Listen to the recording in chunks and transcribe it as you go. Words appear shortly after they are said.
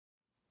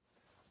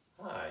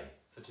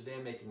So today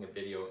I'm making a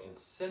video in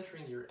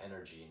centering your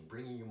energy and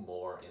bringing you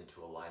more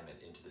into alignment,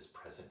 into this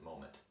present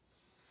moment.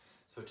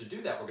 So to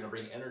do that, we're going to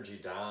bring energy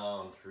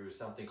down through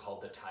something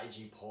called the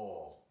Taiji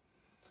pole,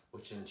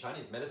 which in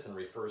Chinese medicine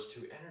refers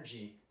to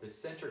energy, the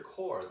center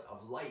core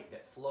of light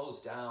that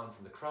flows down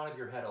from the crown of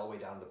your head all the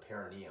way down to the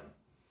perineum.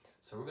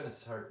 So we're going to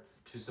start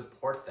to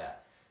support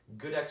that.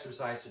 Good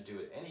exercise to do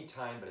at any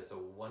time, but it's a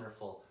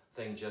wonderful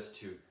thing just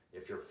to,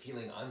 if you're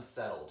feeling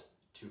unsettled,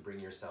 to bring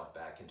yourself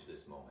back into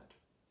this moment.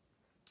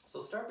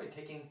 So start by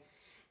taking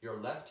your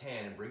left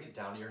hand and bring it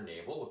down to your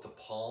navel with the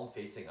palm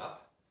facing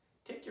up.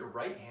 Take your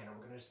right hand and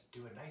we're going to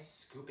do a nice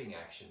scooping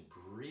action,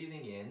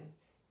 breathing in,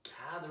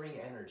 gathering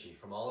energy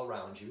from all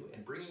around you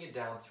and bringing it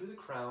down through the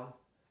crown,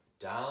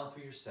 down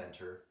through your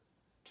center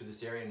to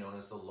this area known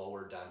as the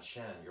lower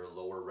danchen, your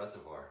lower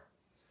reservoir.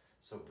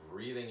 So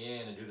breathing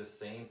in and do the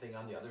same thing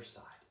on the other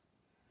side.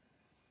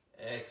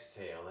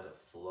 Exhale, let it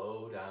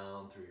flow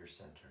down through your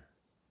center.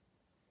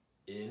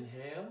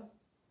 Inhale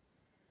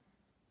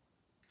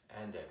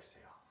and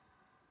exhale.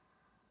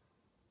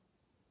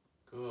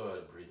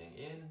 Good, breathing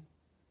in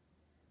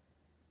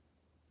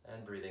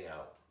and breathing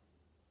out.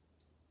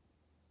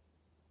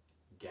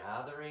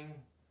 Gathering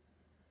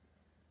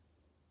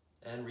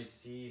and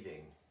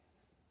receiving.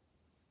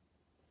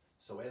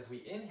 So as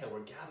we inhale,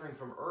 we're gathering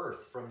from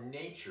earth, from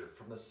nature,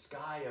 from the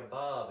sky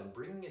above, and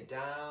bringing it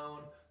down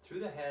through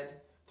the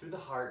head, through the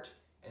heart,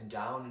 and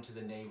down into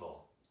the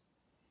navel.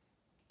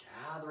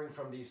 Gathering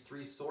from these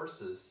three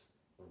sources,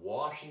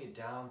 washing it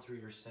down through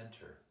your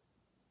center.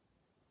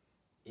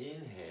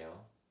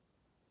 Inhale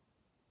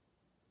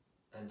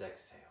and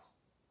exhale.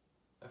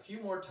 A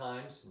few more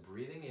times,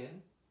 breathing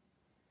in,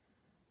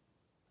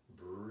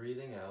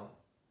 breathing out.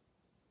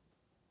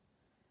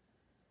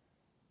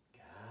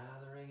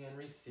 Gathering and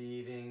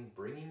receiving,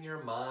 bringing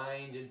your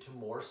mind into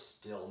more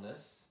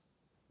stillness.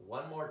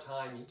 One more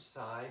time each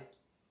side.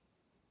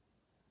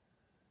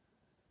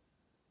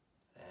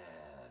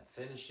 And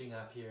finishing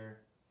up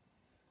here.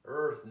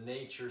 Earth,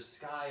 nature,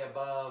 sky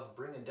above,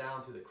 bring it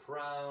down through the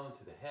crown,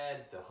 through the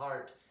head, the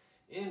heart,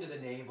 into the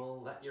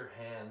navel. Let your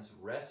hands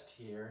rest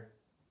here.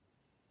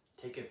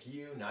 Take a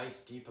few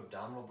nice deep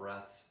abdominal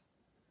breaths.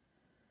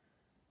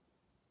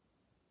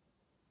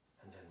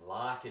 And then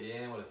lock it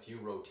in with a few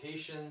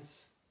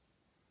rotations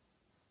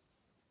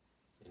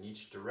in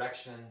each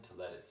direction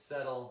to let it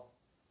settle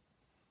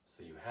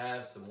so you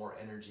have some more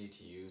energy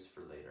to use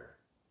for later.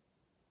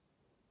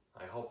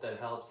 I hope that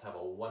helps. Have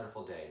a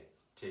wonderful day.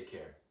 Take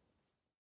care.